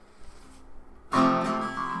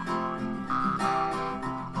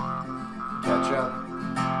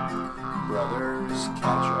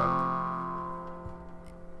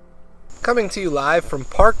coming to you live from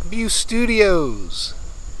Parkview Studios,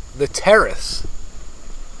 the Terrace.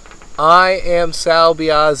 I am Sal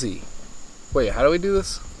Biazzi. Wait, how do we do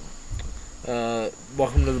this?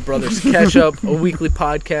 Welcome to the Brothers Catch Up, a weekly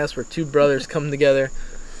podcast where two brothers come together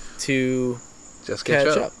to Just catch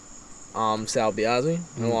catch up. I'm Sal Biazzi,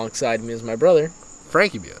 and alongside me is my brother,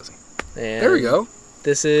 Frankie Biazzi. And There we go.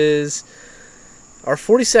 This is our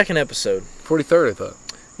 42nd episode. 43rd, I thought.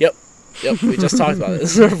 Yep, we just talked about it.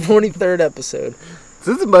 This is our 43rd episode. This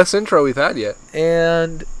is the best intro we've had yet.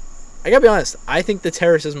 And I gotta be honest, I think the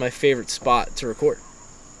Terrace is my favorite spot to record.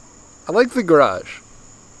 I like the garage,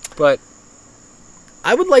 but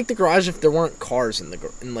I would like the garage if there weren't cars in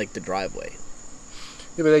the driveway.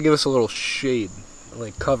 yeah, but they give us a little shade,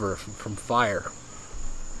 like cover from fire.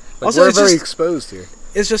 Like, Also, we're it's very just- exposed here.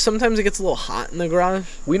 It's just sometimes it gets a little hot in the garage.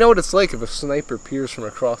 We know what it's like if a sniper peers from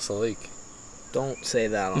across the lake. Don't say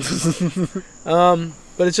that on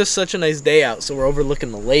but it's just such a nice day out, so we're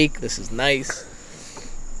overlooking the lake. This is nice.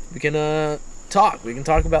 We can talk. We can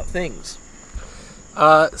talk about things.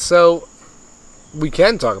 So we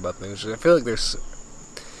can talk about things. I feel like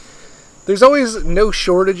there's always no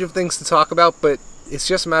shortage of things to talk about, but it's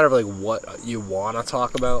just a matter of like what you want to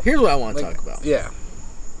talk about. Here's what I want to Like, talk about. Yeah.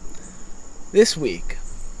 This week.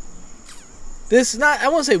 I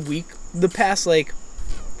won't say week, the past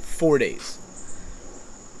 4 days.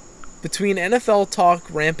 Between NFL talk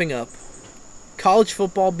ramping up, college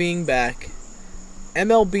football being back,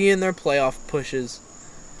 MLB in their playoff pushes,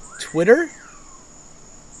 Twitter's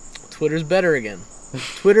better again.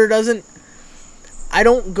 I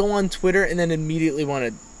don't go on Twitter and then immediately want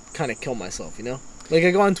to kind of kill myself, you know? Like, I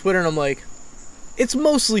go on Twitter and I'm like, it's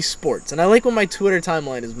mostly sports. And I like when my Twitter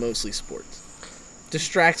timeline is mostly sports.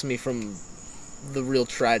 Distracts me from the real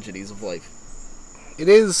tragedies of life. It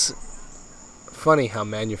is funny how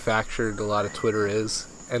manufactured a lot of Twitter is,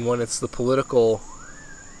 and when it's the political,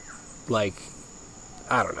 I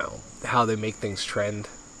don't know how they make things trend.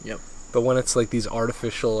 Yep. But when it's like these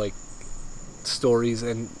artificial stories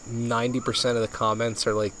and 90% of the comments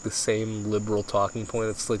are like the same liberal talking point,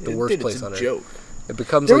 it's like the worst place on earth. It's a joke. It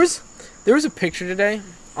becomes There was a picture today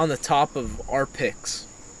on the top of our picks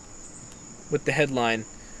with the headline,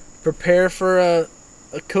 "Prepare for a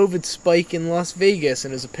COVID spike in Las Vegas,"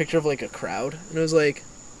 and it was a picture of a crowd, and it was like,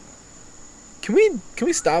 can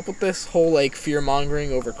we stop with this whole fear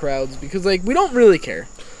mongering over crowds, because we don't really care.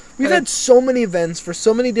 We've had so many events for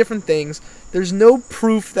so many different things. There's no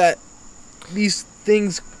proof that these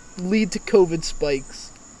things lead to COVID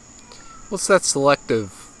spikes. What's that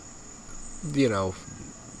selective,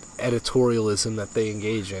 editorialism that they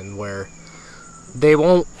engage in, where they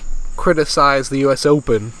won't criticize the U.S.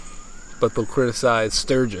 Open, but they'll criticize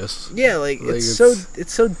Sturgis. Yeah,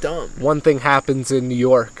 it's so dumb. One thing happens in New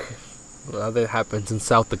York, another happens in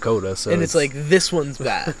South Dakota, so and it's this one's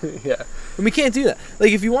bad. yeah. And we can't do that.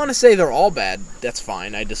 If you want to say they're all bad, that's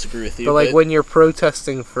fine. I disagree with you. But when you're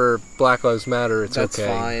protesting for Black Lives Matter, it's that's okay.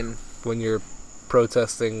 That's fine. When you're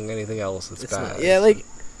protesting anything else, it's bad. Not, yeah,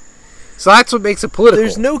 so that's what makes it political.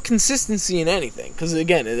 There's no consistency in anything, because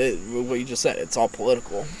again, what you just said, it's all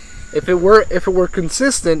political. If it were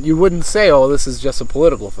consistent, you wouldn't say, "Oh, this is just a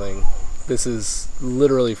political thing. This is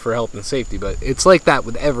literally for health and safety." But it's like that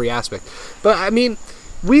with every aspect. But I mean,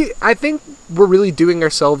 I think we're really doing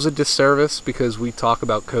ourselves a disservice because we talk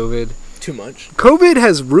about COVID too much. COVID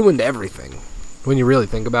has ruined everything when you really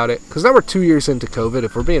think about it. Because now we're 2 years into COVID,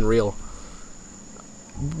 if we're being real.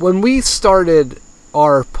 When we started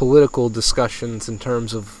our political discussions in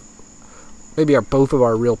terms of maybe both of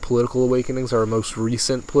our real political awakenings, our most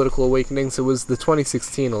recent political awakenings, it was the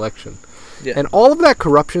 2016 election. Yeah. And all of that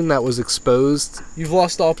corruption that was exposed... You've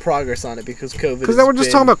lost all progress on it because COVID. Because now we're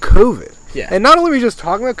just talking about COVID. Yeah. And not only are we just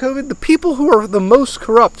talking about COVID, the people who are the most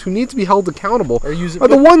corrupt, who need to be held accountable, are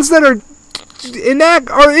the ones that are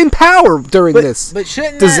in power during this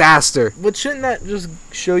disaster. But shouldn't that just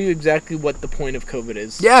show you exactly what the point of COVID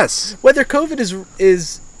is? Yes. Whether COVID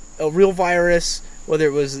is a real virus, whether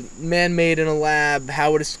it was man-made in a lab,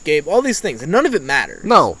 how it escaped, all these things, and none of it matters.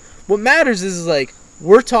 No. What matters is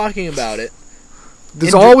we're talking about it.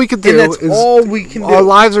 That's all we can do. And that's all we can do. Our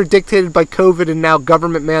lives are dictated by COVID and now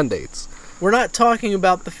government mandates. We're not talking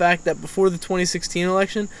about the fact that before the 2016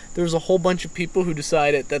 election, there was a whole bunch of people who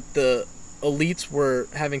decided that the elites were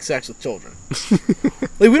having sex with children.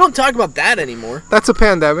 We don't talk about that anymore. That's a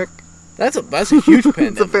pandemic. That's a huge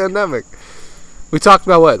pandemic. It's a pandemic. We talked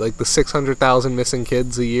about the 600,000 missing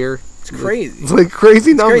kids a year. It's crazy. It's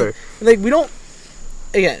crazy number. We don't.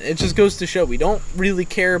 Again, it just goes to show we don't really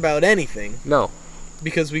care about anything. No.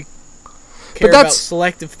 Because we care about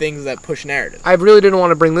selective things that push narrative. I really didn't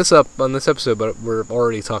want to bring this up on this episode, but we're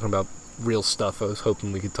already talking about real stuff. I was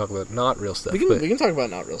hoping we could talk about not real stuff. We can talk about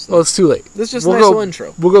not real stuff. Well, it's too late. This is just a nice little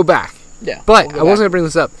intro. We'll go back. Yeah. But I wasn't going to bring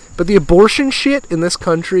this up. But the abortion shit in this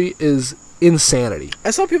country is insanity.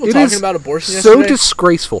 I saw people talking about abortion So yesterday.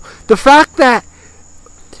 disgraceful. The fact that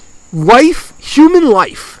human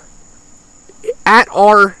life, at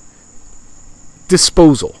our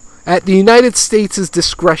disposal, at the United States'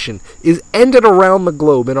 discretion, is ended around the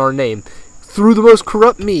globe in our name through the most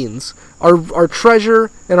corrupt means, our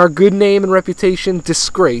treasure and our good name and reputation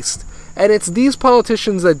disgraced. And it's these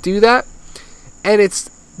politicians that do that, and it's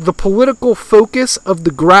the political focus of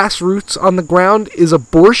the grassroots on the ground is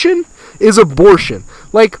abortion.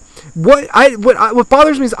 Like, what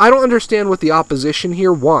bothers me is I don't understand what the opposition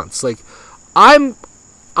here wants. Like,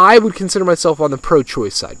 I would consider myself on the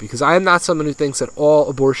pro-choice side because I am not someone who thinks that all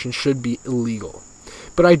abortion should be illegal.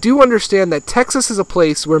 But I do understand that Texas is a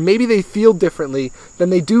place where maybe they feel differently than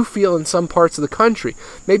they do feel in some parts of the country.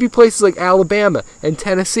 Maybe places like Alabama and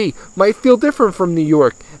Tennessee might feel different from New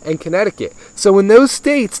York and Connecticut. So when those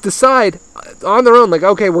states decide on their own, like,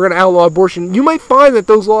 okay, we're going to outlaw abortion, you might find that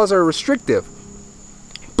those laws are restrictive.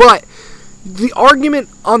 But the argument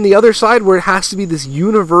on the other side, where it has to be this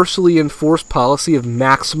universally enforced policy of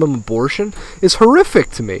maximum abortion, is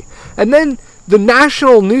horrific to me. And then the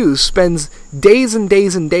national news spends days and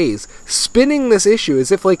days and days spinning this issue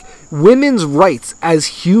as if, like, women's rights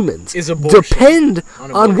as humans depend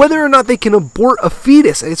on whether or not they can abort a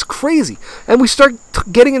fetus. And it's crazy. And we start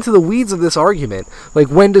getting into the weeds of this argument. Like,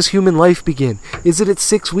 when does human life begin? Is it at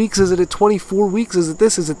 6 weeks? Is it at 24 weeks? Is it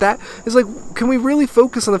this? Is it that? It's like, can we really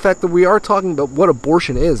focus on the fact that we are talking about what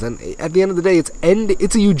abortion is? And at the end of the day,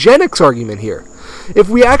 it's a eugenics argument here. If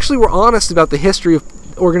we actually were honest about the history of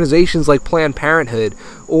organizations like Planned Parenthood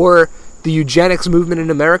or the eugenics movement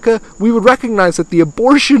in America, we would recognize that the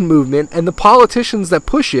abortion movement and the politicians that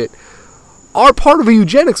push it are part of a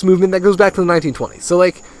eugenics movement that goes back to the 1920s. So,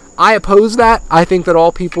 like, I oppose that. I think that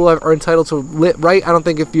all people are entitled to right. I don't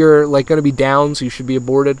think if you're, like, going to be Downs, you should be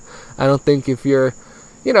aborted. I don't think if you're,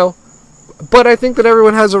 but I think that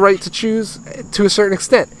everyone has a right to choose to a certain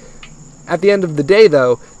extent. At the end of the day,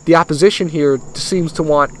 though, the opposition here seems to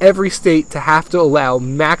want every state to have to allow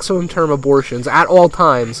maximum term abortions at all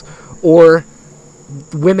times, or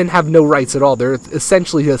women have no rights at all. They're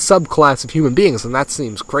essentially a subclass of human beings, and that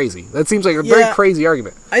seems crazy. That seems like a very crazy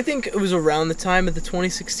argument. I think it was around the time of the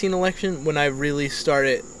 2016 election when I really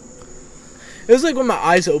started. It was like when my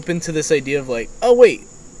eyes opened to this idea of, like, oh wait,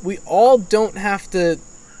 we all don't have to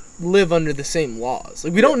live under the same laws.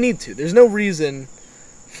 Like, we don't need to. There's no reason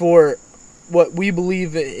for what we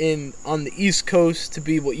believe in on the East Coast to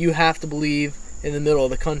be what you have to believe in the middle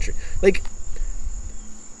of the country. Like,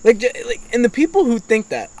 and the people who think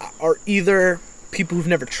that are either people who've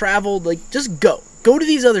never traveled. Like, just go to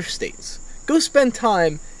these other states. Go spend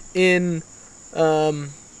time in,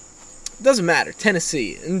 doesn't matter,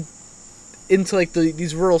 Tennessee, and into, like,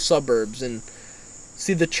 these rural suburbs, and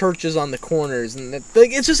see the churches on the corners, and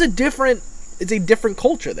it's just a different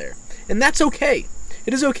culture there, and that's okay.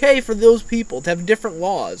 It is okay for those people to have different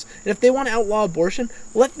laws. And if they want to outlaw abortion,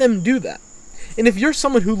 let them do that. And if you're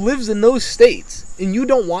someone who lives in those states and you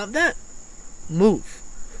don't want that, move.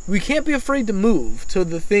 We can't be afraid to move to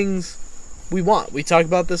the things we want. We talk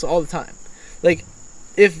about this all the time. Like,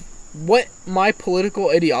 if what my political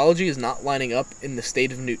ideology is not lining up in the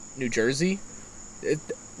state of New Jersey,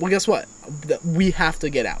 well, guess what? We have to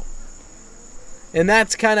get out. And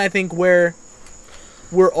that's kind of, I think, where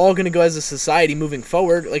we're all going to go as a society moving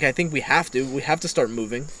forward. Like, I think we have to start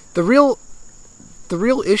moving. The real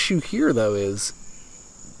issue here, though, is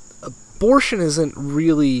abortion isn't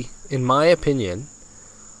really, in my opinion,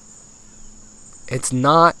 it's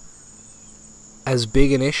not as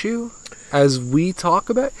big an issue as we talk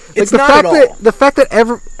about. Like, it's not at all. The fact that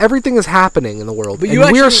everything is happening in the world, but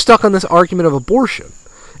and we're stuck on this argument of abortion.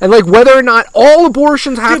 And, like, whether or not all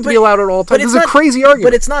abortions have to be allowed at all times is a crazy argument.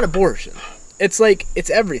 But it's not abortion. It's like,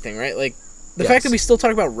 it's everything, right? Like, the fact that we still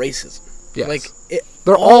talk about racism. Yes. Like,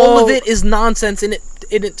 all of it is nonsense, and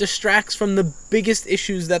it distracts from the biggest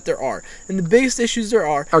issues that there are. And the biggest issues there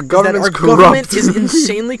are our government's is that our government is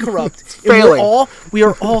insanely corrupt. Failing. And we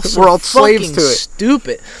are all so we're all slaves fucking to it.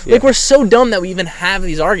 Stupid. Yeah. Like, we're so dumb that we even have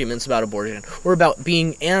these arguments about abortion, or about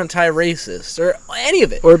being anti-racist, or any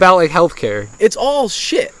of it. Or about, like, healthcare. It's all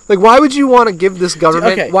shit. Like, why would you want to give this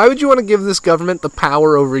government... Why would you want to give this government the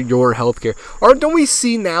power over your healthcare? Or don't we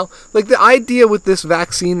see now, like, the idea with this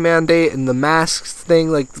vaccine mandate and the masks thing,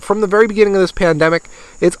 like, from the very beginning of this pandemic,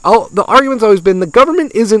 The argument's always been the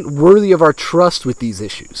government isn't worthy of our trust with these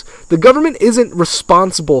issues. The government isn't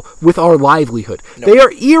responsible with our livelihood. No. They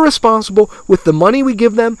are irresponsible with the money we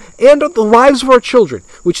give them and the lives of our children,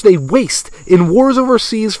 which they waste in wars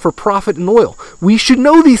overseas for profit and oil. We should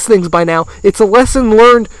know these things by now. It's a lesson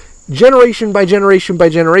learned generation by generation by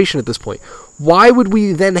generation at this point. Why would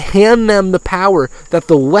we then hand them the power that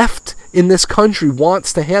the left in this country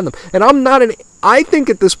wants to hand them? And I think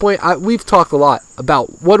at this point, we've talked a lot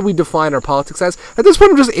about what do we define our politics as. At this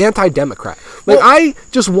point, I'm just anti-Democrat. I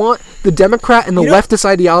just want the Democrat and the leftist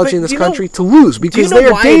ideology in this country to lose because they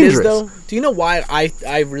are dangerous. Do you know why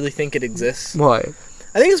I really think it exists? Why?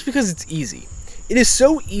 I think it's because it's easy. It is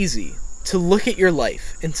so easy to look at your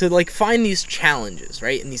life and to find these challenges,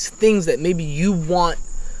 right? And these things that maybe you want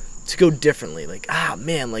to go differently.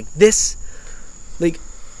 This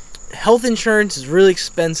health insurance is really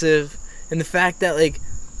expensive, and the fact that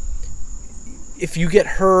if you get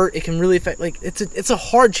hurt, it can really affect. It's a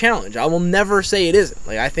hard challenge. I will never say it isn't.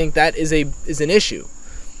 I think that is an issue.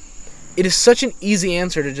 It is such an easy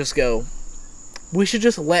answer to just go, we should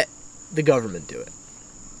just let the government do it.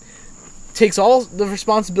 Takes all the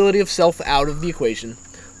responsibility of self out of the equation.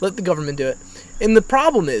 Let the government do it. And the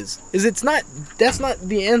problem is that's not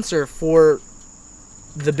the answer for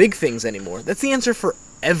the big things anymore. That's the answer for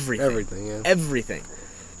everything. Everything, yeah. Everything.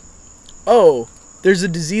 Oh, there's a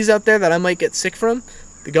disease out there that I might get sick from.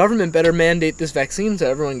 The government better mandate this vaccine so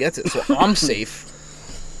everyone gets it, so I'm safe.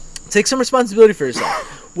 Take some responsibility for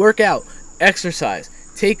yourself. Work out. Exercise.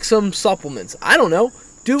 Take some supplements. I don't know.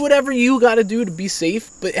 Do whatever you gotta do to be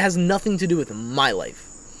safe, but it has nothing to do with my life.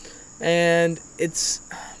 And it's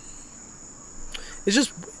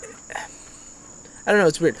just, I don't know,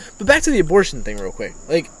 it's weird. But back to the abortion thing real quick.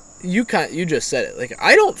 You just said it.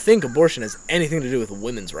 I don't think abortion has anything to do with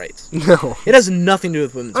women's rights. No. It has nothing to do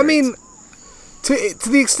with women's rights. I mean, to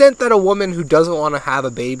the extent that a woman who doesn't want to have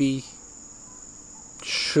a baby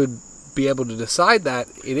should be able to decide that,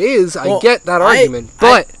 it is. Well, I get that argument,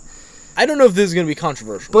 but I don't know if this is going to be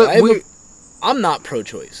controversial. But I'm not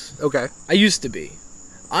pro-choice. Okay. I used to be.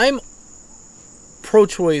 I'm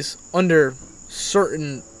pro-choice under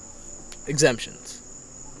certain exemptions.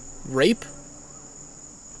 Rape?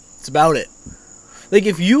 It's about it.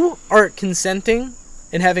 If you are consenting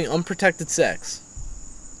and having unprotected sex,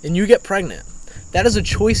 and you get pregnant, that is a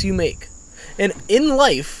choice you make. And in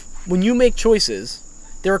life, when you make choices,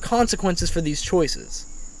 there are consequences for these choices.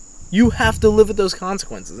 You have to live with those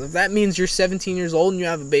consequences. If that means you're 17 years old and you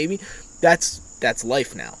have a baby, that's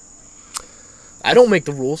life now. I don't make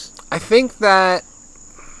the rules. I think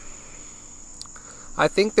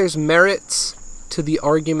there's merits to the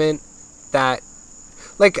argument that,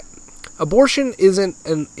 abortion isn't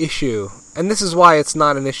an issue, and this is why it's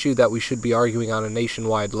not an issue that we should be arguing on a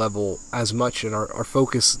nationwide level as much, and our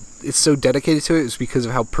focus is so dedicated to it is because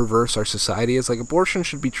of how perverse our society is. Abortion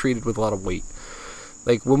should be treated with a lot of weight.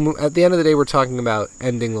 At the end of the day, we're talking about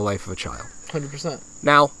ending the life of a child. 100%.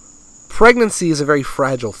 Now, pregnancy is a very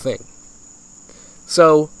fragile thing.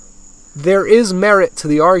 So, there is merit to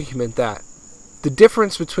the argument that the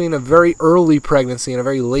difference between a very early pregnancy and a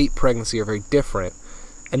very late pregnancy are very different.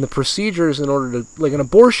 And the procedures in order to, an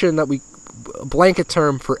abortion a blanket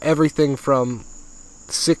term for everything from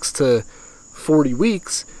 6 to 40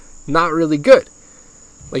 weeks, not really good.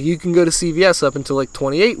 You can go to CVS up until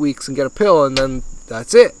 28 weeks and get a pill, and then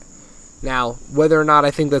that's it. Now, whether or not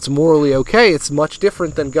I think that's morally okay, it's much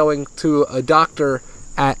different than going to a doctor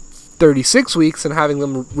at 36 weeks and having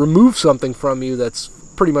them remove something from you that's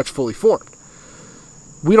pretty much fully formed.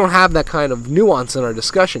 We don't have that kind of nuance in our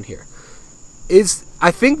discussion here.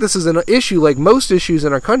 I think this is an issue like most issues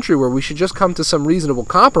in our country where we should just come to some reasonable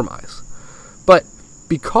compromise. But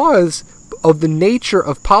because of the nature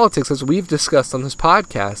of politics, as we've discussed on this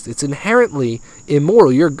podcast, it's inherently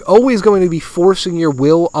immoral. You're always going to be forcing your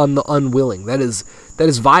will on the unwilling. That is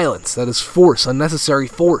violence. That is force, unnecessary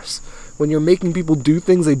force. When you're making people do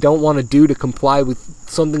things they don't want to do to comply with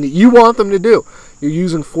something that you want them to do, you're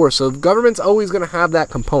using force. So the government's always going to have that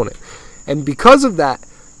component. And because of that,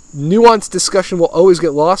 nuanced discussion will always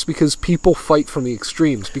get lost because people fight from the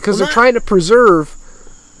extremes. Because they're trying to preserve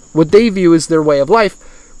what they view as their way of life,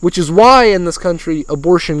 which is why in this country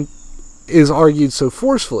abortion is argued so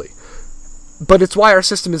forcefully. But it's why our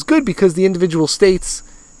system is good, because the individual states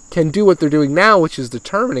can do what they're doing now, which is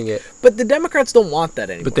determining it. But the Democrats don't want that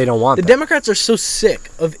anymore. But they don't want that. The Democrats are so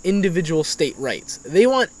sick of individual state rights. They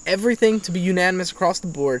want everything to be unanimous across the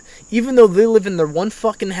board, even though they live in their one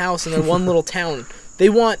fucking house in their one little town. They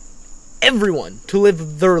want everyone to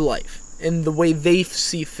live their life in the way they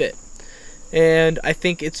see fit. And I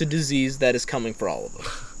think it's a disease that is coming for all of us.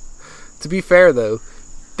 To be fair, though,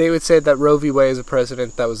 they would say that Roe v. Wade is a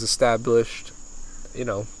precedent that was established, in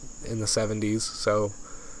the 70s. So,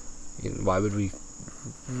 why would we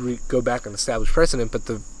go back and establish precedent? But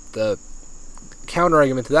the counter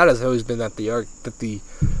argument to that has always been that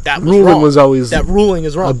that ruling was always that ruling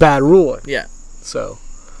is wrong. A bad ruling. Yeah. So,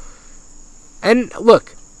 and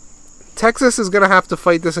look, Texas is going to have to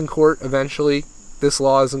fight this in court eventually. This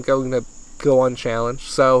law isn't going to go unchallenged.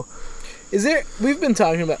 So, we've been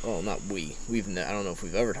talking about, well, not we. I don't know if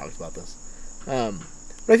we've ever talked about this.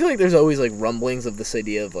 But I feel like there's always like rumblings of this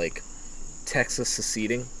idea of like Texas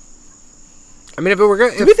seceding. I mean, do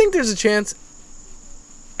we think there's a chance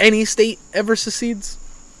any state ever secedes?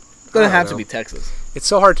 It's going to have to be Texas. It's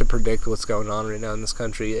so hard to predict what's going on right now in this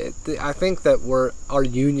country. I think that our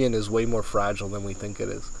union is way more fragile than we think it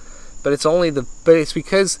is. But it's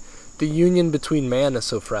because the union between man is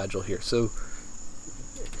so fragile here. So,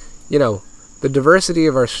 the diversity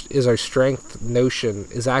of our strength notion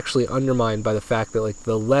is actually undermined by the fact that, like,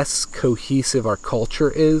 the less cohesive our culture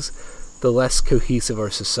is, the less cohesive our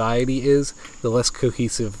society is, the less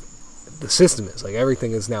cohesive the system is. Like,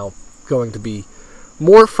 everything is now going to be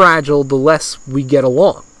more fragile the less we get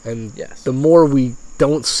along. And the more we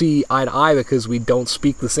don't see eye to eye because we don't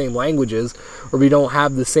speak the same languages or we don't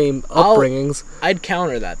have the same upbringings. I'd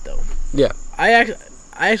counter that, though. Yeah. I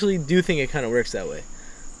actually do think it kind of works that way.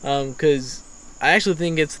 Because I actually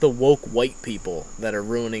think it's the woke white people that are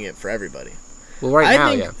ruining it for everybody. Well,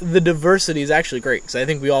 I think the diversity is actually great. Because I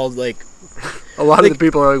think we all, like... A lot of the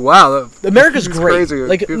people are like, wow, America's great. Crazy.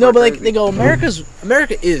 Like, no, but, like, they go, America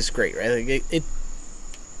is great, right? Like,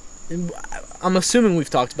 I'm assuming we've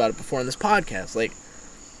talked about it before on this podcast. Like,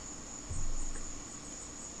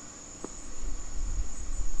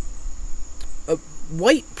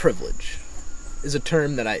 white privilege is a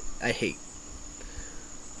term that I hate.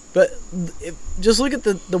 But just look at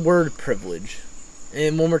the word privilege.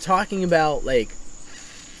 And when we're talking about, like...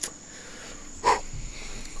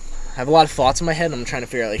 I have a lot of thoughts in my head, and I'm trying to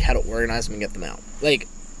figure out, like, how to organize them and get them out. Like,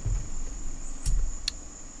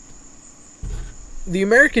 the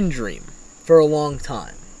American dream, for a long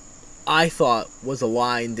time, I thought was a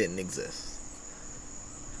lie and didn't exist.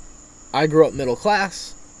 I grew up middle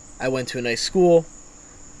class. I went to a nice school.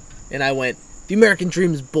 And I went, the American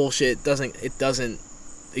dream is bullshit. It doesn't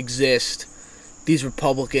exist. These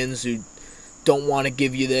Republicans who don't want to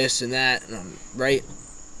give you this and that, right?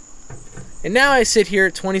 And now I sit here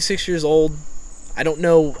at 26 years old. I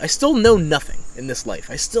still know nothing in this life.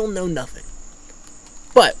 I still know nothing.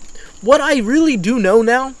 But what I really do know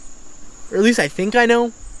now, or at least I think I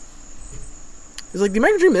know, is like the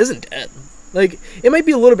American dream isn't dead. Like, it might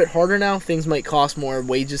be a little bit harder now. Things might cost more.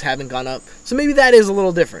 Wages haven't gone up. So maybe that is a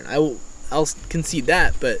little different. I'll concede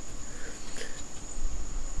that. But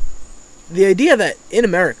the idea that in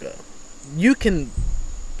America, you can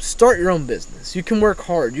start your own business. You can work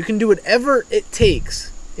hard. You can do whatever it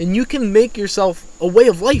takes. And you can make yourself a way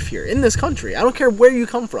of life here in this country. I don't care where you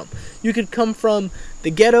come from. You could come from the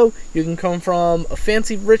ghetto. You can come from a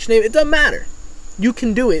fancy rich neighborhood. It doesn't matter. You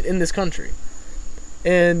can do it in this country.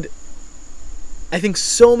 And I think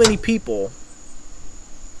so many people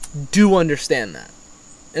do understand that.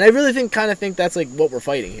 And I really think that's like what we're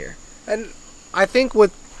fighting here. And I think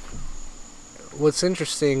what's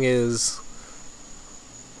interesting is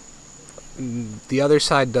the other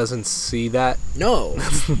side doesn't see that. No.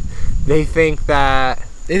 They think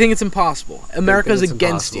it's impossible. America's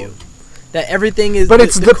against you. That everything is... But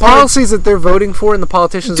it's the policies that they're voting for and the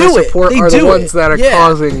politicians they support are the ones that are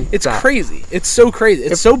causing It's crazy. It's so crazy.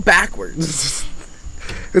 It's so backwards.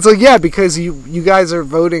 It's like, because you guys are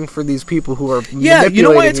voting for these people who are manipulating you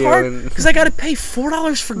know why it's hard? Because I got to pay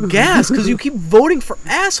 $4 for gas because you keep voting for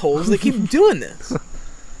assholes that keep doing this.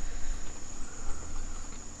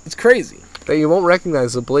 It's crazy. That you won't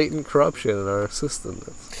recognize the blatant corruption in our system.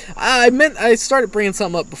 I started bringing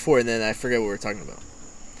something up before and then I forget what we were talking about.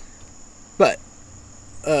 But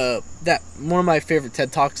that one of my favorite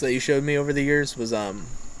TED Talks that you showed me over the years was the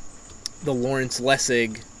Lawrence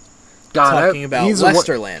Lessig talking about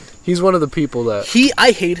Lesterland. He's one of the people that...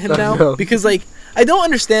 I hate him now because, like, I don't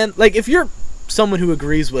understand. Like, if you're someone who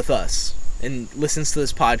agrees with us and listens to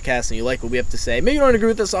this podcast and you like what we have to say, maybe you don't agree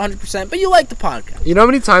with us 100%, but you like the podcast. You know how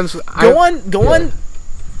many times... Go on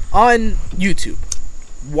YouTube.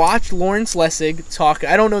 Watch Lawrence Lessig talk.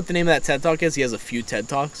 I don't know what the name of that TED Talk is. He has a few TED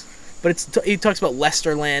Talks. But he talks about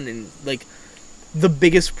Lesterland and, like, the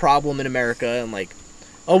biggest problem in America and, like,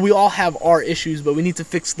 we all have our issues, but we need to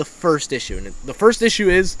fix the first issue. And the first issue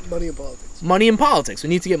is... money in politics. Money in politics. We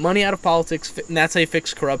need to get money out of politics, and that's how you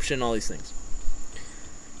fix corruption, all these things.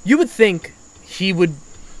 You would think he would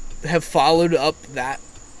have followed up that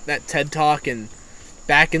TED Talk and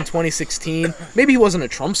back in 2016. Maybe he wasn't a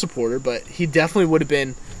Trump supporter, but he definitely would have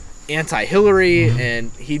been anti-Hillary,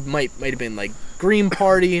 and he might have been like Green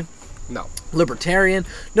Party, No. libertarian.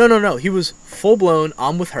 No. He was full blown.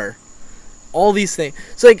 I'm with her. All these things.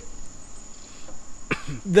 It's like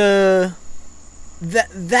that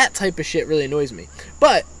type of shit really annoys me.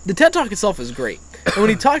 But the TED Talk itself is great, and when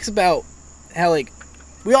he talks about how like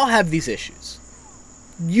we all have these issues.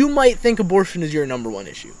 You might think abortion is your number one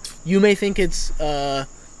issue. You may think it's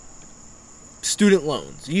student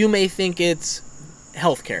loans. You may think it's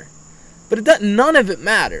healthcare. But none of it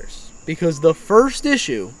matters, because the first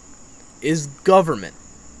issue is government.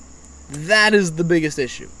 That is the biggest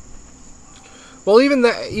issue. Well, even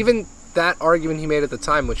that argument he made at the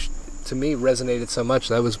time, which to me resonated so much,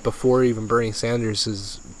 that was before even Bernie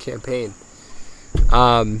Sanders' campaign,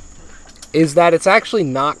 is that it's actually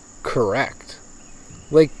not correct.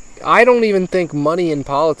 Like, I don't even think money in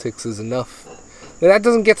politics is enough. That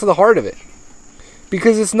doesn't get to the heart of it.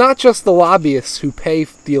 Because it's not just the lobbyists who pay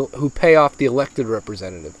off the elected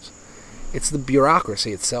representatives. It's the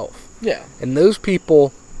bureaucracy itself. Yeah. And those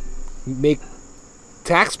people make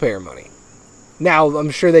taxpayer money. Now,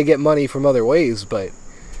 I'm sure they get money from other ways, but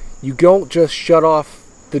you don't just shut off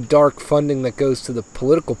the dark funding that goes to the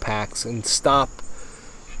political PACs and stop,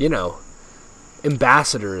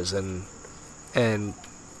 ambassadors and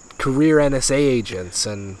career NSA agents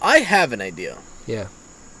and... I have an idea. Yeah.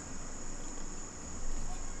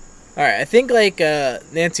 Alright, I think like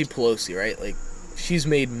Nancy Pelosi, right? Like, she's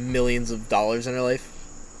made millions of dollars in her life.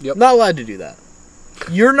 Yep. Not allowed to do that.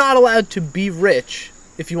 You're not allowed to be rich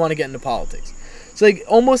if you want to get into politics. It's like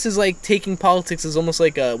almost as like taking politics is almost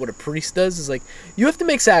like what a priest does. Is like you have to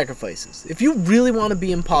make sacrifices. If you really want to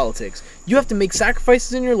be in politics, you have to make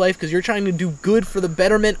sacrifices in your life because you're trying to do good for the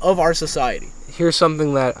betterment of our society. Here's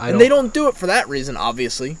something that they don't do it for that reason,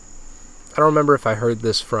 obviously. I don't remember if I heard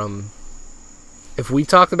this from... If we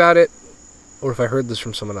talked about it, or if I heard this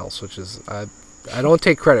from someone else, which is... I don't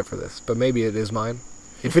take credit for this, but maybe it is mine.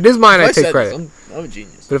 If it is mine, I take credit. I'm a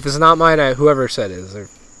genius. But if it's not mine, whoever said it is,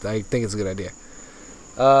 I think it's a good idea.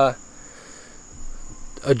 A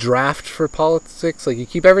draft for politics, like you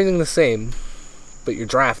keep everything the same, but you're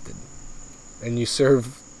drafted. And you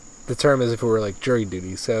serve the term as if it were like jury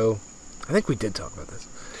duty, so... I think we did talk about this.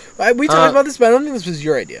 We talked about this, but I don't think this was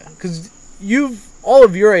your idea. Because all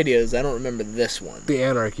of your ideas, I don't remember this one. The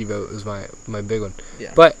anarchy vote was my big one.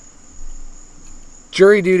 Yeah. But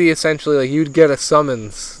jury duty, essentially, like you'd get a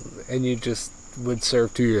summons and you just would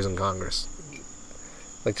serve 2 years in Congress.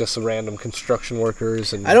 Like just some random construction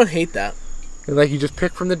workers. And I don't hate that. And like you just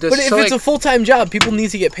pick from the district. But if it's a full-time job, people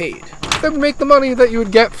need to get paid. They would make the money that you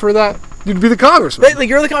would get for that. You'd be the congressman. Like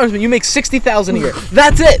you're the congressman. You make $60,000 a year.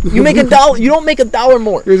 That's it. You make $1. You don't make $1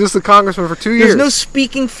 more. You're just the congressman for 2 years. There's no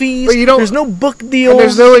speaking fees. But you don't. There's no book deals. And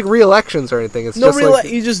there's no like re-elections or anything. It's no just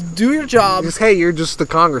you just do your job. You're just the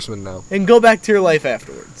congressman now. And go back to your life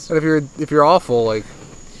afterwards. And if you're awful, like.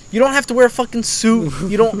 You don't have to wear a fucking suit.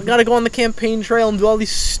 You don't gotta go on the campaign trail and do all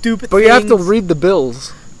these stupid things. But you have to read the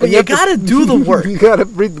bills. But you gotta do the work. You gotta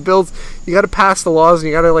read the bills. You gotta pass the laws, and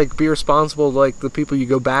you gotta like be responsible to like the people you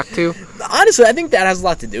go back to. Honestly, I think that has a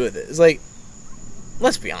lot to do with it. It's like,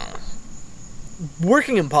 let's be honest.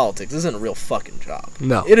 Working in politics isn't a real fucking job.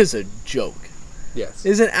 No. It is a joke. Yes. It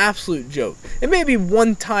is an absolute joke. And maybe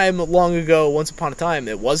one time long ago, once upon a time,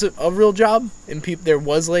 it was a real job, and there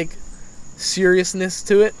was like seriousness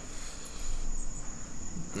to it.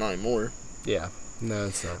 Not anymore. Yeah. No,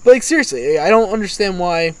 it's not. But like seriously, I don't understand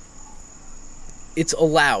why it's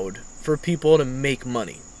allowed for people to make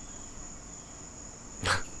money.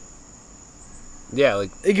 Yeah,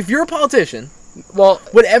 like if you're a politician, well,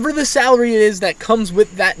 whatever the salary is that comes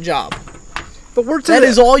with that job, but that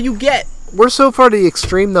is all you get. We're so far to the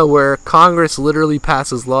extreme though, where Congress literally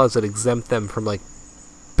passes laws that exempt them from like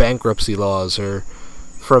bankruptcy laws or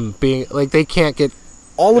from being like they can't get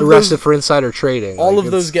arrested for insider trading. All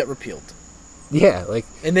of those get repealed. Yeah, like...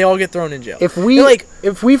 And they all get thrown in jail. If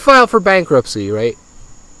we file for bankruptcy, right,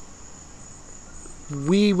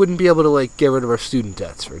 we wouldn't be able to, like, get rid of our student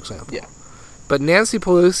debts, for example. Yeah. But Nancy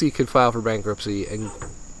Pelosi could file for bankruptcy, and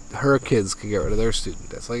her kids could get rid of their student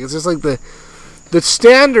debts. Like, it's just like the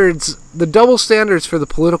standards, the double standards for the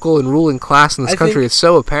political and ruling class in this country is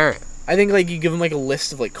so apparent. I think, like, you give them, like, a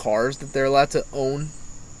list of, like, cars that they're allowed to own.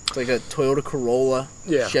 It's like a Toyota Corolla,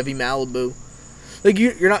 Chevy Malibu. Like,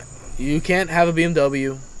 you're not... You can't have a BMW.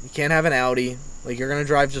 You can't have an Audi. Like, you're going to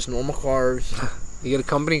drive just normal cars. You get a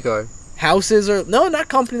company car. Houses are... No, not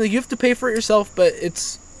company. Like, you have to pay for it yourself, but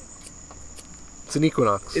it's... It's an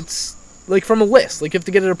Equinox. It's, like, from a list. Like, you have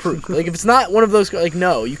to get it approved. Like, if it's not one of those... Like,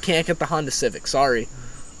 no, you can't get the Honda Civic. Sorry.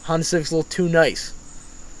 Honda Civic's a little too nice.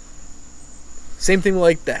 Same thing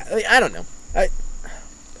like that. I don't know.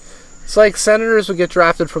 It's like senators would get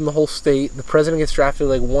drafted from the whole state. The president gets drafted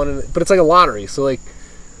like one, but it's like a lottery. So like,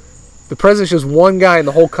 the president's just one guy in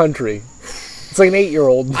the whole country. It's like an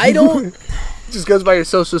 8-year-old. I don't. Just goes by your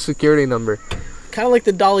social security number. Kind of like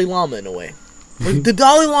the Dalai Lama in a way. Like the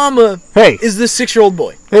Dalai Lama is the 6-year-old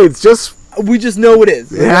boy. Hey, it's just... We just know it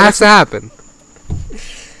is. It has to happen.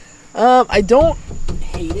 I don't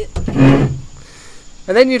hate it. And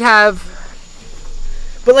then you'd have...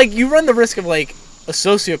 But, like, you run the risk of, like, a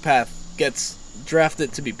sociopath gets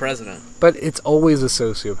drafted to be president. But it's always a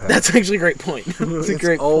sociopath. That's actually a great point. It's a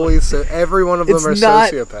great always point. Every one of them are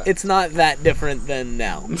sociopaths. It's not that different than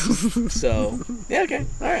now. So, yeah, okay.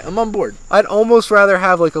 All right, I'm on board. I'd almost rather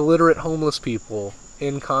have, like, illiterate homeless people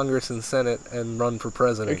in Congress and Senate and run for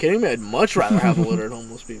president. Are you kidding me? I'd much rather have illiterate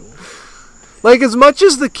homeless people. Like, as much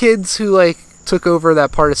as the kids who, like, took over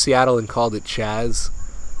that part of Seattle and called it Chaz,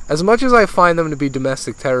 as much as I find them to be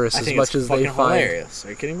domestic terrorists, as much as they find... hilarious. Are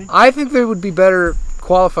you kidding me? I think they would be better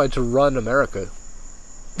qualified to run America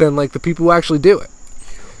than, like, the people who actually do it.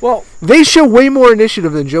 Well... They show way more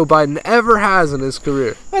initiative than Joe Biden ever has in his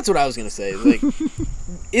career. That's what I was going to say. Like,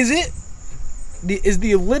 is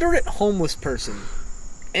the illiterate homeless person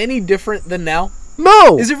any different than now?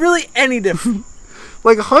 No! Is it really any different?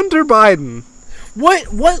 Like, Hunter Biden...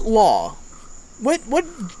 What law? What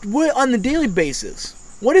on the daily basis?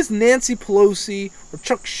 What is Nancy Pelosi or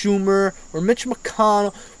Chuck Schumer or Mitch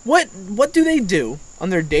McConnell? What do they do on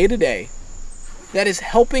their day-to-day that is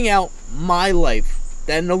helping out my life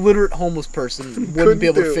that an illiterate homeless person wouldn't be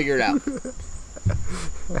able to figure it out?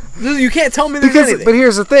 You can't tell me there's anything. But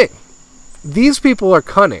here's the thing. These people are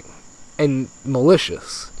cunning and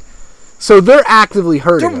malicious. So they're actively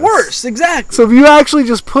hurting us. They're worse, exactly. So if you actually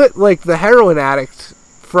just put, like, the heroin addict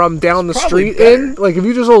from down the street in, like, if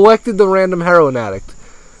you just elected the random heroin addict,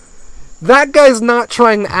 that guy's not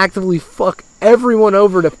trying to actively fuck everyone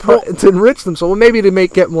over to enrich themselves. Well, maybe to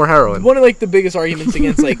get more heroin. One of, like, the biggest arguments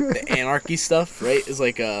against, like, the anarchy stuff, right, is,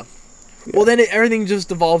 like, well, then everything just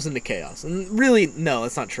devolves into chaos. And really, no,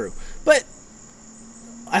 that's not true. But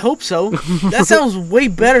I hope so. That sounds way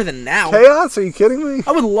better than now. Chaos? Are you kidding me?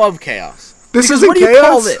 I would love chaos. This because isn't what do chaos? you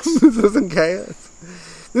call this? This isn't chaos.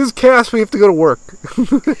 This is chaos. We have to go to work.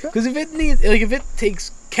 Because if it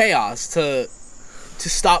takes chaos to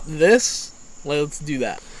stop this, let's do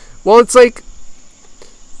that. Well, it's like,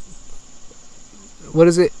 what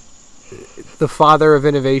is it? The father of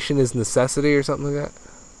innovation is necessity, or something like that.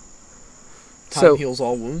 Time heals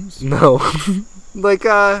all wounds. No, like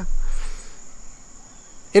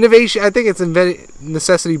innovation. I think it's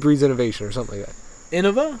necessity breeds innovation, or something like that.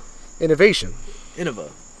 Innovation.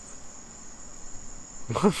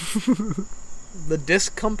 The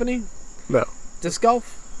disc company? No. Disc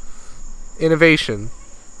golf? Innovation.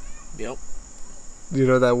 Yep. Do you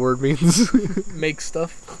know what that word means? Make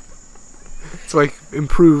stuff. It's like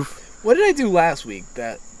improve. What did I do last week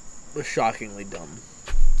that was shockingly dumb?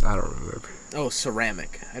 I don't remember. Oh,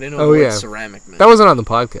 ceramic. I didn't know what ceramic meant. That wasn't on the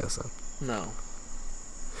podcast, though. No.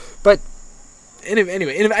 But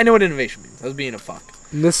anyway, I know what innovation means. I was being a fuck.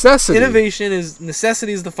 Necessity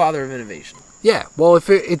is the father of innovation. Yeah, well, if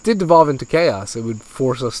it did devolve into chaos, it would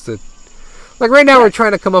force us to... Like, right now we're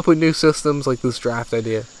trying to come up with new systems, like this draft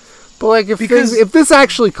idea. But, like, if this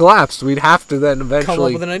actually collapsed, we'd have to then eventually... Come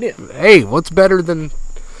up with an idea. Hey, what's better than...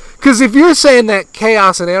 Because if you're saying that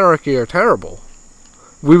chaos and anarchy are terrible,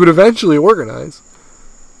 we would eventually organize.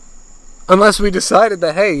 Unless we decided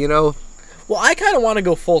that, hey, you know... Well, I kind of want to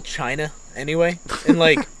go full China, anyway. And,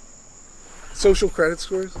 like... Social credit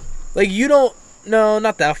scores? Like, you don't... No,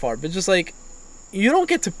 not that far. But just, like... You don't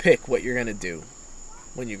get to pick what you're going to do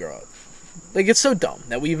when you grow up. Like, it's so dumb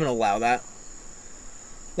that we even allow that.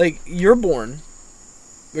 Like, you're born.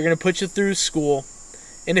 We're going to put you through school.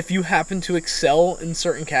 And if you happen to excel in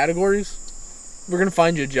certain categories, we're going to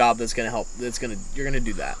find you a job that's going to help. You're going to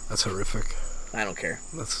do that. That's horrific. I don't care.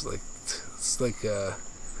 That's like... It's like,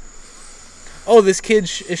 Oh, this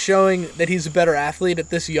kid is showing that he's a better athlete at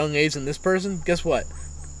this young age than this person. Guess what?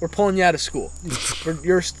 We're pulling you out of school.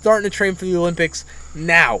 You're starting to train for the Olympics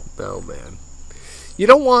now. No, man. You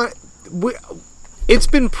don't want... It's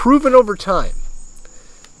been proven over time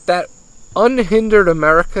that unhindered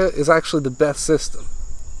America is actually the best system.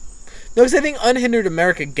 No, because I think unhindered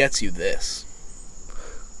America gets you this.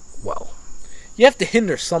 Well... You have to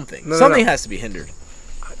hinder something. Something has to be hindered.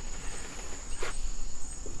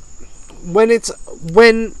 When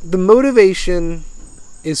the motivation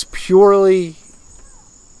is purely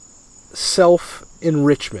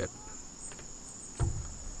self-enrichment,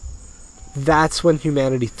 that's when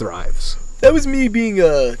humanity thrives. That was me being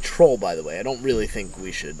a troll, by the way. I don't really think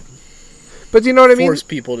we should. But do you know what I mean? Force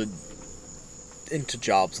people into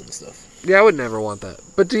jobs and stuff. Yeah, I would never want that.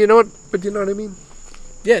 But do you know what I mean?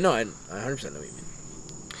 Yeah, no, I 100% know what you mean.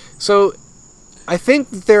 So, I think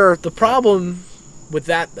there are... The problem with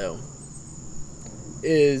that, though,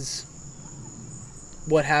 is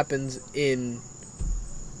what happens in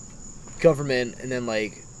government and then,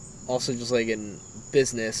 like, also just, like, in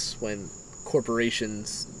business when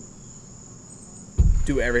corporations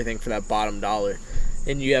do everything for that bottom dollar.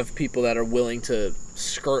 And you have people that are willing to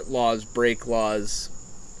skirt laws, break laws,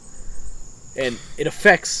 and it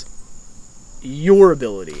affects your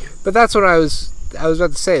ability. But that's what I was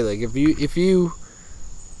about to say. Like, if you,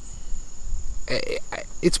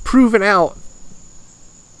 it's proven out.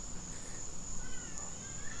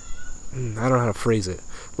 I don't know how to phrase it.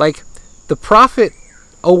 Like, the profit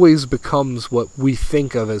always becomes what we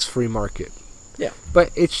think of as free market. Yeah.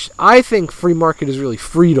 But I think free market is really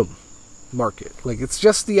freedom market. Like, it's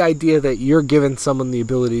just the idea that you're giving someone the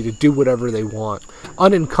ability to do whatever they want,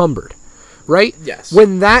 unencumbered. Right? Yes.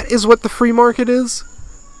 When that is what the free market is,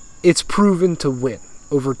 it's proven to win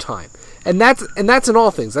over time. And that's in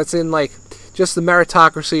all things. That's in, like, just the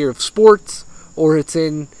meritocracy of sports, or it's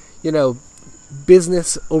in,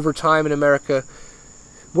 business over time in America.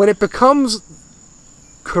 When it becomes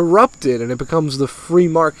corrupted and it becomes the free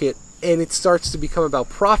market and it starts to become about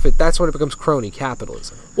profit, that's when it becomes crony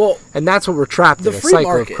capitalism. Well, and that's what we're trapped in, a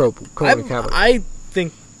cycle of crony capitalism. I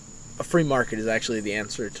think a free market is actually the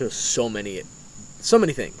answer to so many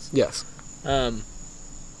things. Yes. Fun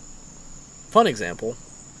example.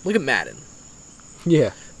 Look at Madden.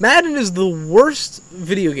 Yeah. Madden is the worst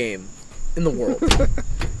video game in the world.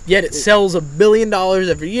 Yet it sells $1 billion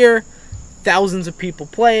every year. Thousands of people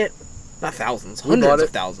play it. Not thousands, hundreds of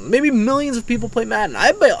thousands. Maybe millions of people play Madden.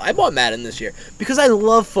 I bought Madden this year because I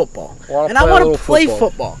love football. And I want to play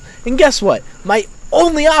football. And guess what? My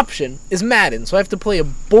only option is Madden, so I have to play a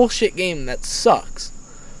bullshit game that sucks.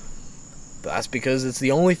 But that's because it's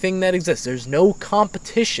the only thing that exists. There's no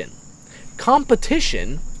competition.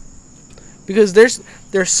 Because there's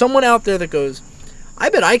someone out there that goes, I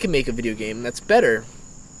bet I can make a video game that's better,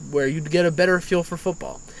 where you'd get a better feel for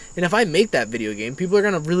football. And if I make that video game, people are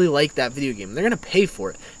going to really like that video game. They're going to pay for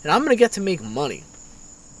it. And I'm going to get to make money.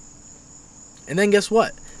 And then guess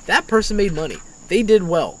what? That person made money. They did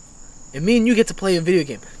well. And me and you get to play a video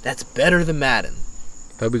game that's better than Madden.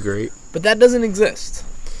 That'd be great. But that doesn't exist.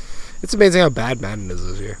 It's amazing how bad Madden is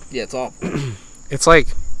this year. Yeah, it's awful. It's like,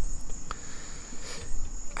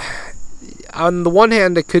 on the one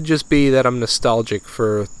hand, it could just be that I'm nostalgic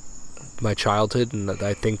for my childhood and that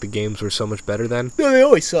I think the games were so much better then. No, they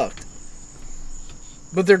always sucked.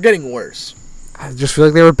 But they're getting worse. I just feel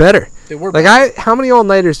like they were better. They were like how many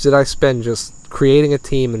all-nighters did I spend just creating a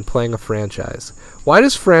team and playing a franchise? Why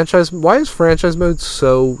is franchise mode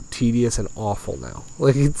so tedious and awful now?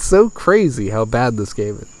 Like, it's so crazy how bad this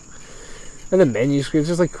game is. And the menu screen is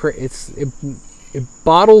just like it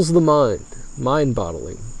bottles the mind. Mind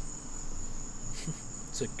bottling.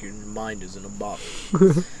 It's like your mind is in a bottle.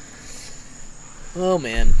 Oh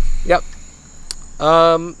man. Yep.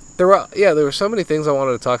 There were so many things I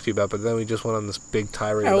wanted to talk to you about, but then we just went on this big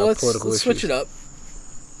tirade about political issues. Let's switch it up.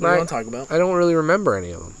 What do you want to talk about? I don't really remember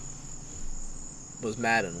any of them. Was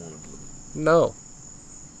Madden one of them? No.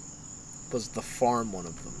 Was The Farm one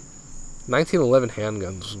of them? 1911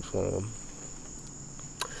 handguns was one of them.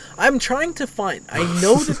 I'm trying to find... I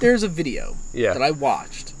know that there's a video that I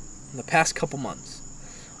watched in the past couple months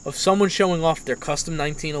of someone showing off their custom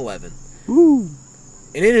 1911. Ooh.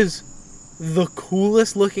 And it is the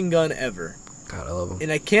coolest looking gun ever. God, I love them.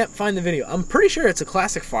 And I can't find the video. I'm pretty sure it's a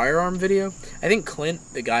classic firearm video. I think Clint,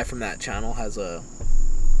 the guy from that channel, has a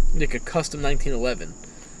custom 1911.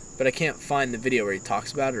 But I can't find the video where he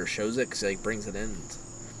talks about it or shows it because he brings it in.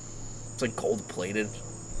 It's like gold plated.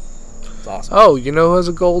 It's awesome. Oh, you know who has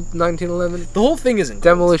a gold 1911? The whole thing isn't gold.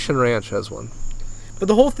 Demolition Ranch has one. But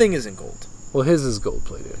the whole thing isn't gold. Well, his is gold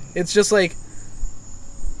plated. It's just like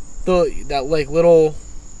the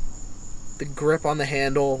grip on the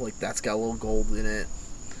handle, like that's got a little gold in it.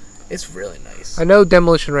 It's really nice. I know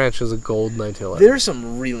Demolition Ranch has a gold 1911. There's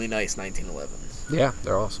some really nice 1911s. Yeah,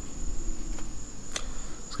 they're awesome.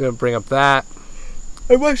 I was gonna bring up that.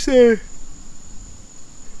 I must say,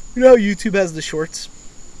 you know how YouTube has the shorts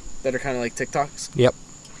that are kind of like TikToks? Yep.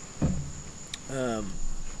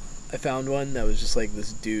 I found one that was just like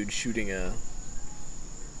this dude shooting a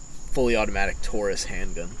fully automatic Taurus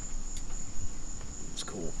handgun. It was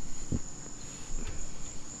cool.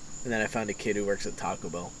 And then I found a kid who works at Taco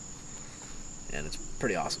Bell. And it's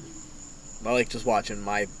pretty awesome. I like just watching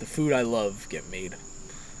the food I love get made.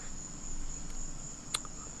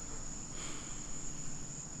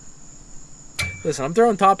 Listen, I'm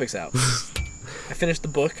throwing topics out. I finished the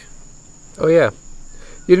book. Oh, yeah.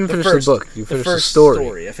 You didn't finish the book. You finished the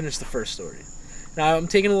story. I finished the first story. Now, I'm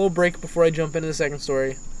taking a little break before I jump into the second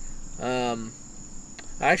story.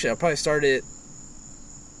 Actually, I'll probably start it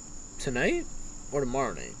tonight or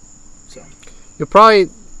tomorrow night. So you'll probably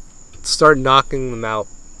start knocking them out.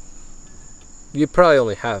 You probably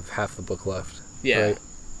only have half the book left. Yeah. Right?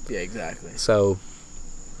 Yeah, exactly. So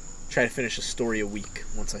try to finish a story a week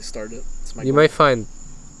once I start it. You might find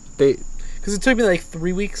because it took me like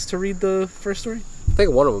 3 weeks to read the first story. I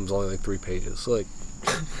think one of them's only like 3 pages. So like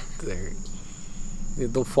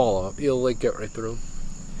they'll fall off. You'll like get right through them.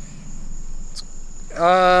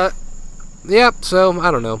 Yeah, so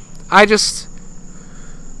I don't know.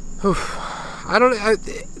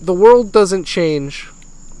 The world doesn't change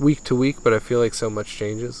week to week, but I feel like so much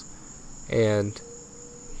changes. And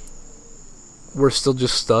we're still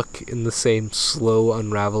just stuck in the same slow,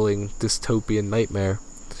 unraveling, dystopian nightmare.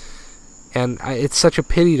 And it's such a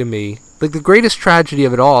pity to me. Like, the greatest tragedy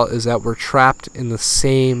of it all is that we're trapped in the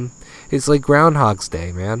same... It's like Groundhog's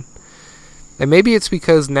Day, man. And maybe it's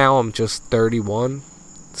because now I'm just 31,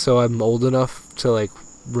 so I'm old enough to, like,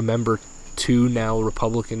 remember 2 now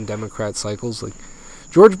Republican Democrat cycles. Like,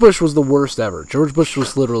 George Bush was the worst ever. George Bush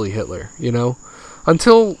was literally Hitler, you know?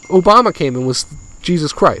 Until Obama came and was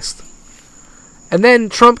Jesus Christ. And then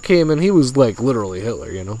Trump came and he was, like, literally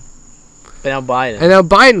Hitler, you know? And now Biden. And now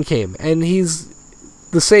Biden came and he's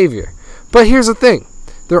the savior. But here's the thing.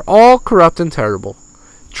 They're all corrupt and terrible.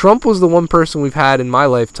 Trump was the one person we've had in my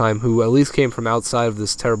lifetime who at least came from outside of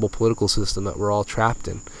this terrible political system that we're all trapped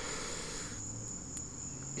in.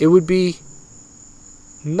 It would be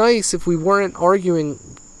nice if we weren't arguing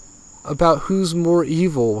about who's more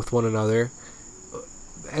evil with one another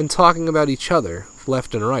and talking about each other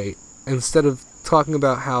left and right, instead of talking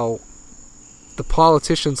about how the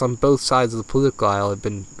politicians on both sides of the political aisle have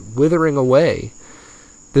been withering away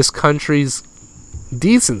this country's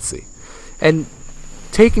decency and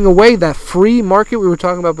taking away that free market we were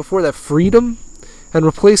talking about before, that freedom, and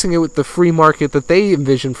replacing it with the free market that they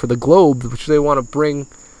envision for the globe, which they want to bring,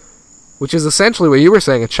 which is essentially what you were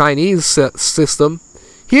saying, a Chinese system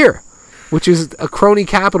here, which is a crony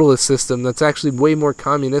capitalist system that's actually way more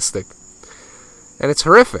communistic. And it's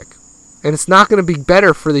horrific. And it's not going to be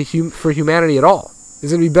better for for humanity at all.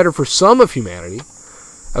 It's going to be better for some of humanity,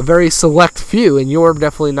 a very select few, and you're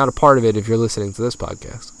definitely not a part of it if you're listening to this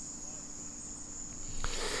podcast.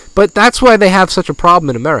 But that's why they have such a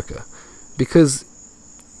problem in America, because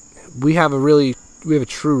we have a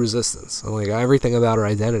true resistance. And like everything about our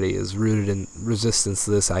identity is rooted in resistance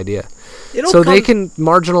to this idea. They can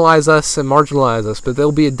marginalize us, but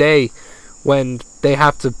there'll be a day when they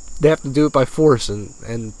have to do it by force, and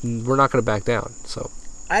we're not going to back down. So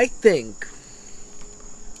I think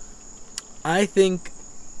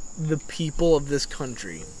the people of this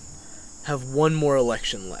country have one more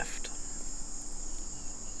election left.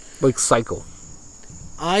 Like cycle.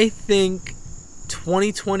 I think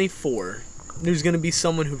 2024 there's going to be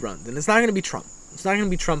someone who runs, and it's not going to be Trump. It's not going to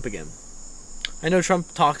be Trump again. I know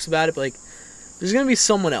Trump talks about it, but like there's going to be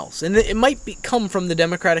someone else, and it might come from the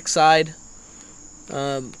Democratic side.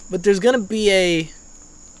 But there's gonna be a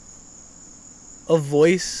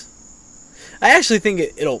voice. I actually think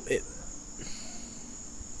it'll.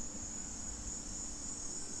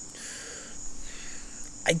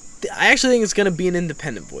 I actually think it's gonna be an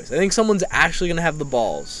independent voice. I think someone's actually gonna have the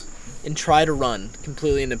balls and try to run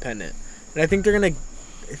completely independent, and I think they're gonna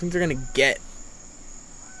get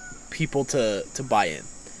people to buy in.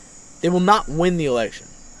 They will not win the election,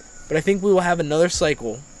 but I think we will have another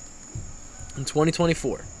cycle in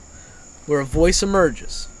 2024, where a voice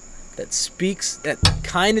emerges that speaks, that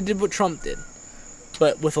kind of did what Trump did,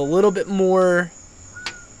 but with a little bit more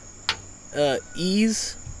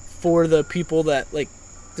ease for the people that, like,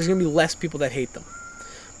 there's going to be less people that hate them.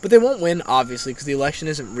 But they won't win, obviously, because the election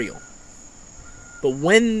isn't real. But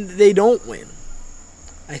when they don't win,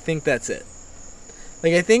 I think that's it.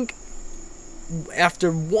 Like, I think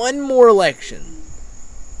after one more election,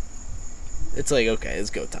 it's like, okay, it's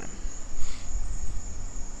go time.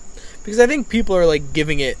 Because I think people are, like,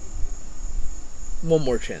 giving it one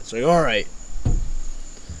more chance. Like, alright,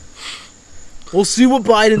 we'll see what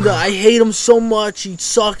Biden does. I hate him so much. He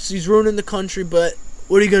sucks. He's ruining the country. But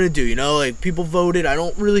what are you going to do? You know, like, people voted. I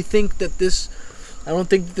don't think that this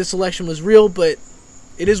election was real, but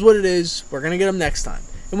it is what it is. We're going to get him next time.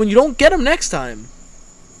 And when you don't get him next time,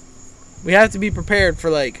 we have to be prepared for,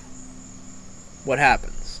 like, what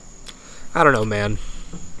happens. I don't know, man.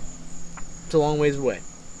 It's a long ways away.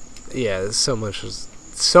 Yeah, there's so much is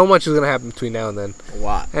going to happen between now and then. A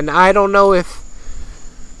lot. And I don't know if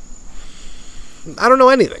I don't know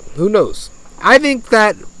anything. Who knows? I think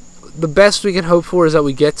that the best we can hope for is that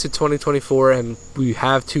we get to 2024 and we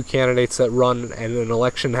have two candidates that run and an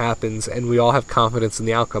election happens and we all have confidence in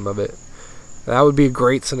the outcome of it. That would be a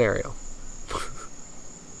great scenario.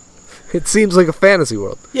 It seems like a fantasy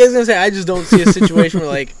world. Yeah, I was going to say, I just don't see a situation where,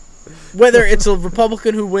 like, whether it's a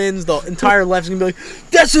Republican who wins, the entire left's going to be like,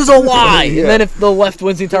 this is a lie! Yeah. And then if the left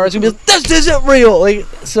wins, the entire right's going to be like, this isn't real! Like,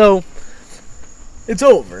 so, it's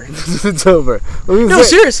over. It's over. No,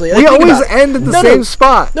 seriously. We like, always end at the same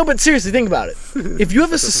spot. No, but seriously, think about it. If you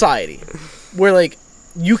have a society where, like,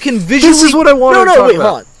 you can visually... This is what I want to talk about.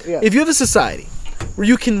 Hold on. Yeah. If you have a society where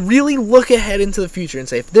you can really look ahead into the future and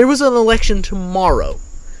say, if there was an election tomorrow,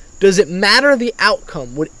 does it matter the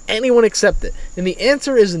outcome? Would anyone accept it? And the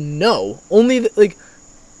answer is no. Only,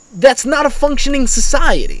 that's not a functioning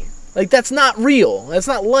society. Like, that's not real. That's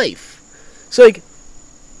not life. So, like,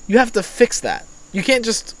 you have to fix that. You can't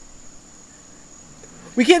just...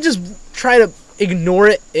 We can't just try to ignore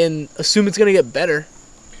it and assume it's going to get better.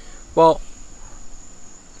 Well,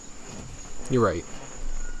 you're right.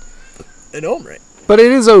 I know I'm right. But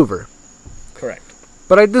it is over. Correct.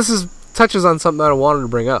 But this touches on something that I wanted to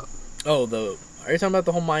bring up. Oh, are you talking about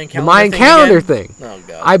the whole Mayan calendar The Mayan calendar thing. Oh,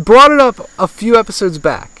 God. I brought it up a few episodes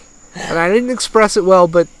back. And I didn't express it well,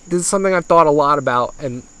 but this is something I've thought a lot about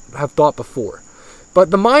and have thought before. But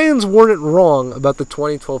the Mayans weren't wrong about the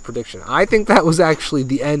 2012 prediction. I think that was actually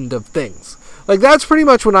the end of things. Like, that's pretty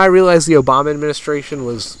much when I realized the Obama administration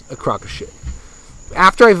was a crock of shit.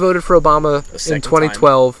 After I voted for Obama in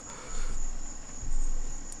 2012,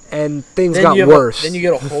 and things got worse. Then you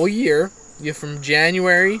get a whole year. You get from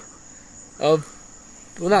January of...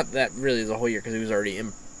 Well, not that really is a whole year because he was already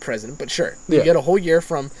in president, but sure. You get a whole year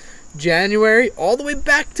from January all the way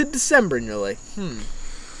back to December, and you're like,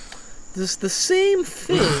 this is the same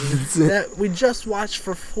thing that we just watched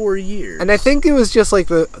for 4 years. And I think it was just like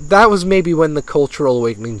that was maybe when the cultural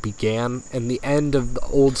awakening began and the end of the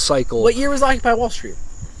old cycle. What year was Occupy Wall Street?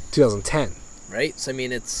 2010. Right? So, I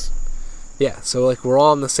mean, it's... Yeah, so, like, we're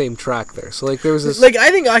all on the same track there. So, like, there was this... Like, I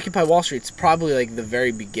think Occupy Wall Street's probably, like, the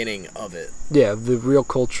very beginning of it. Yeah, the real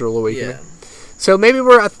cultural awakening. Yeah. So maybe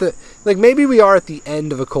we're at the... Like, maybe we are at the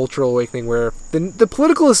end of a cultural awakening where the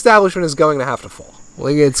political establishment is going to have to fall.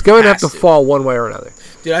 Like, it's going to have to fall one way or another.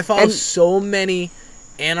 Dude, I follow so many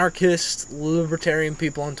anarchist, libertarian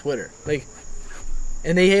people on Twitter. Like,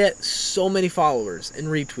 and they get so many followers and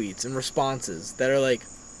retweets and responses that are, like,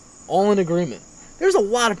 all in agreement. There's a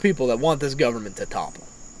lot of people that want this government to topple.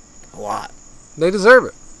 A lot. They deserve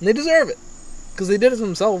it. And they deserve it. Because they did it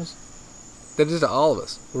themselves. They did it to all of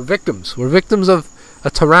us. We're victims. We're victims of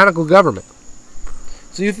a tyrannical government.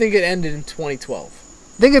 So you think it ended in 2012?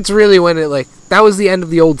 I think it's really when that was the end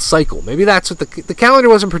of the old cycle. Maybe that's what the calendar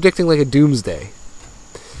wasn't predicting, like, a doomsday.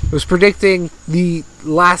 It was predicting the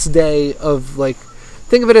last day of, like,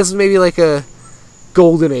 think of it as maybe like a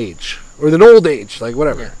golden age. Or an old age, like,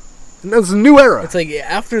 whatever. Yeah. And that's a new era. It's like,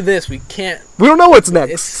 after this, we don't know what's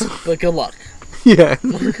next. It's like, good luck. Yeah.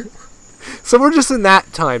 So we're just in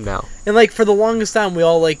that time now. And, like, for the longest time, we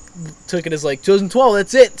all, like, took it as, like, 2012,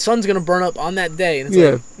 that's it. Sun's going to burn up on that day. And it's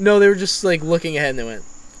like, no, they were just, like, looking ahead and they went,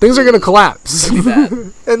 things are going to collapse. Pretty bad.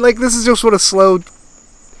 And, like, this is just what a slow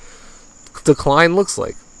decline looks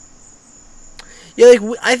like. Yeah, like,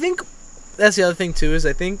 I think that's the other thing, too, is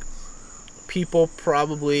I think people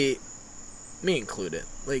probably, me included,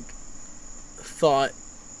 like, thought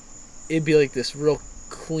it'd be, like, this real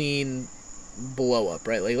clean blow up,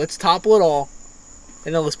 right? Like, let's topple it all,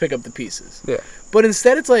 and then let's pick up the pieces. Yeah. But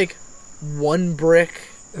instead, it's like one brick.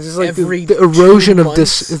 It's just like every the erosion 2 of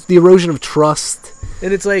months. it's the erosion of trust.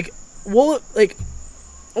 And it's like, well, like,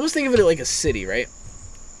 almost think of it like a city, right?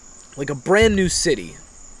 Like a brand new city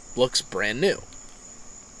looks brand new.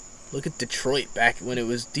 Look at Detroit back when it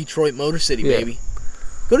was Detroit Motor City, baby.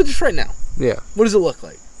 Go to Detroit now. Yeah. What does it look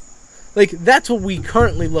like? Like, that's what we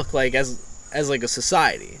currently look like as like a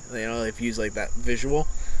society. You know, if you use like that visual.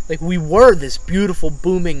 Like, we were this beautiful,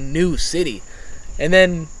 booming new city. And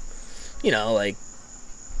then, you know, like,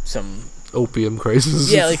 some opium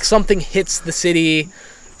crisis. Yeah, like, something hits the city.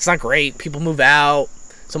 It's not great. People move out.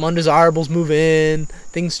 Some undesirables move in.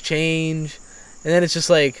 Things change. And then it's just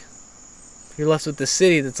like, you're left with this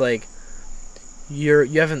city that's like, you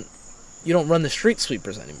don't run the street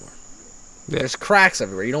sweepers anymore. Yeah. There's cracks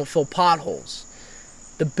everywhere. You don't fill potholes.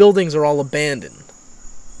 The buildings are all abandoned.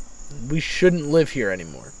 We shouldn't live here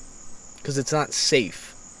anymore because it's not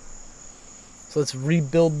safe. So let's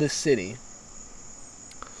rebuild this city.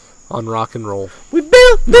 On rock and roll. We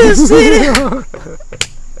built this city!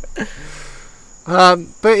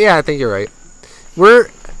 But yeah, I think you're right. I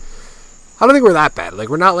don't think we're that bad. Like,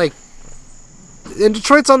 we're not like and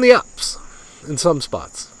Detroit's on the ups in some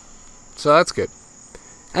spots, so that's good.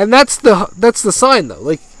 And that's the sign, though.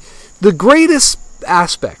 Like, the greatest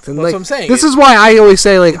aspect, and That's like what I'm saying. this is why I always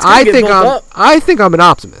say, like, I think I'm an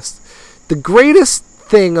optimist. The greatest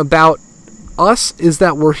thing about us is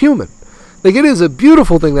that we're human. Like, it is a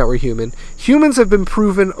beautiful thing that we're human. Humans have been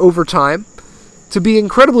proven over time to be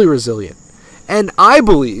incredibly resilient, and I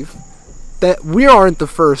believe that we aren't the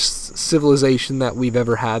first civilization that we've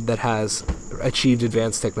ever had that has achieved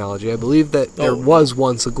advanced technology. I believe that there was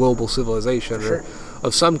once a global civilization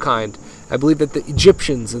of some kind. I believe that the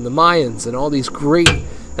Egyptians and the Mayans and all these great,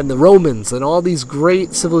 and the Romans and all these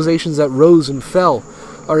great civilizations that rose and fell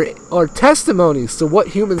are testimonies to what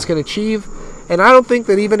humans can achieve. And I don't think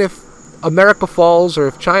that even if America falls, or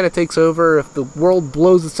if China takes over, if the world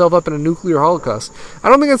blows itself up in a nuclear holocaust, I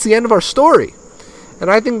don't think that's the end of our story. And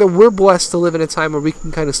I think that we're blessed to live in a time where we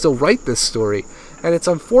can kind of still write this story. And it's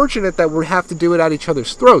unfortunate that we have to do it at each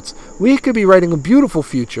other's throats. We could be writing a beautiful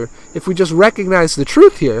future if we just recognize the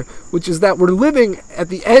truth here, which is that we're living at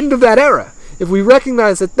the end of that era. If we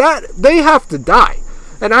recognize that they have to die.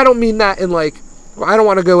 And I don't mean that in like, I don't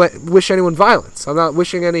want to go wish anyone violence. I'm not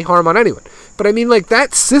wishing any harm on anyone. But I mean, like,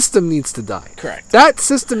 that system needs to die. Correct. That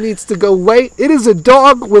system needs to go lay. It is a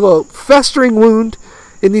dog with a festering wound.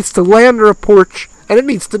 It needs to lay under a porch, and it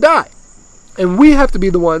needs to die. And we have to be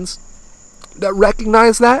the ones that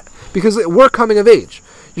recognize that, because we're coming of age.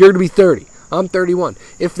 You're going to be 30. I'm 31.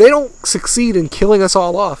 If they don't succeed in killing us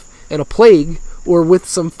all off in a plague or with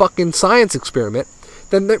some fucking science experiment,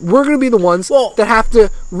 then we're going to be the ones that have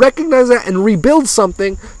to recognize that and rebuild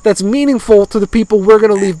something that's meaningful to the people we're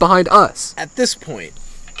going to leave behind us. At this point,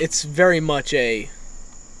 it's very much we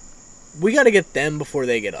got to get them before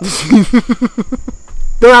they get us.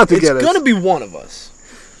 They're out to get us. It's going to be one of us.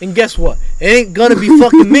 And guess what? It ain't going to be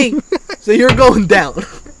fucking me. So you're going down.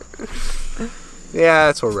 Yeah,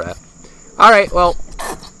 that's where we're at. All right, well,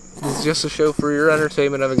 this is just a show for your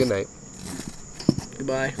entertainment. Have a good night.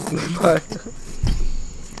 Goodbye. Bye.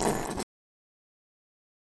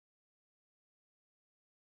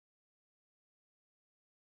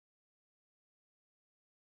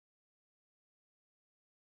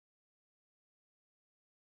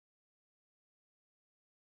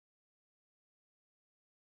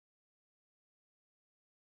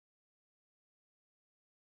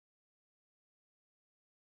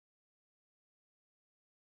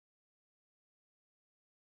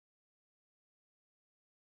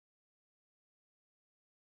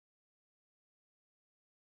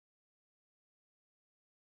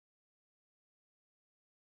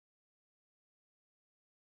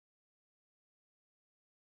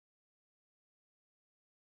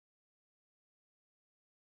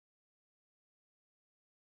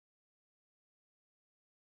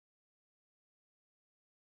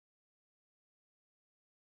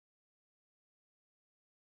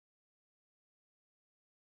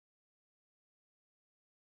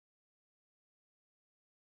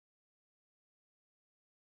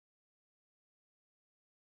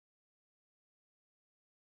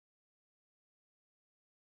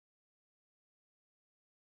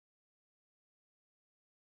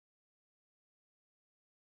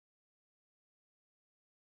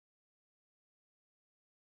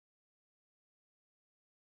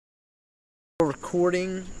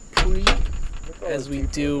 Recording as we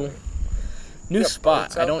do new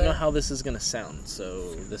spot. I don't know how this is gonna sound,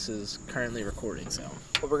 so this is currently recording. So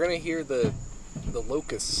well, we're gonna hear the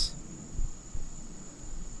locusts.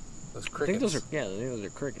 Those crickets. I think those are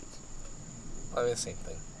crickets. I mean, the same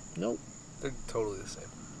thing. Nope. They're totally the same.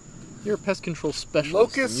 You're a pest control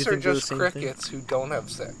specialist. Locusts are just crickets who don't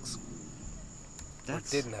have sex. Or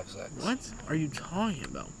didn't have sex. What are you talking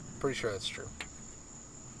about? Pretty sure that's true.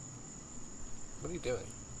 What are you doing?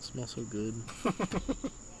 It smells so good.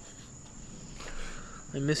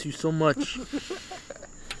 I miss you so much.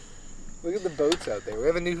 Look at the boats out there. We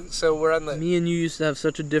have a new... So we're on the... Me and you used to have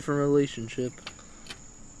such a different relationship.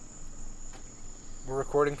 We're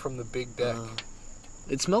recording from the big deck.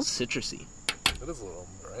 It smells citrusy. It is a little,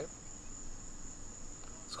 right?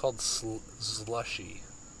 It's called slushy.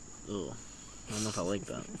 Ugh. I don't know if I like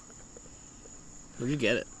that. Where'd you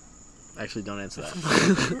get it? Actually, don't answer that.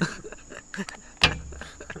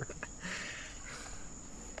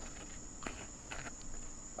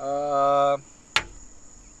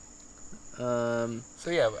 So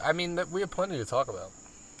yeah, I mean, we have plenty to talk about.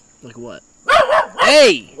 Like what?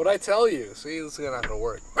 Hey! What'd I tell you? See, this is not gonna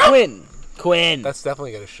work. Quinn! That's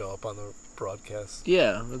definitely gonna show up on the broadcast.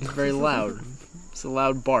 Yeah, that's very loud. It's a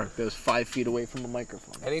loud bark that was 5 feet away from the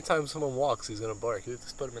microphone. Anytime someone walks, he's gonna bark. You have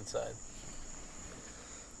to put him inside.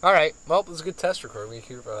 Alright, well, it was a good test record. We can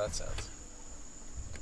hear how that sounds.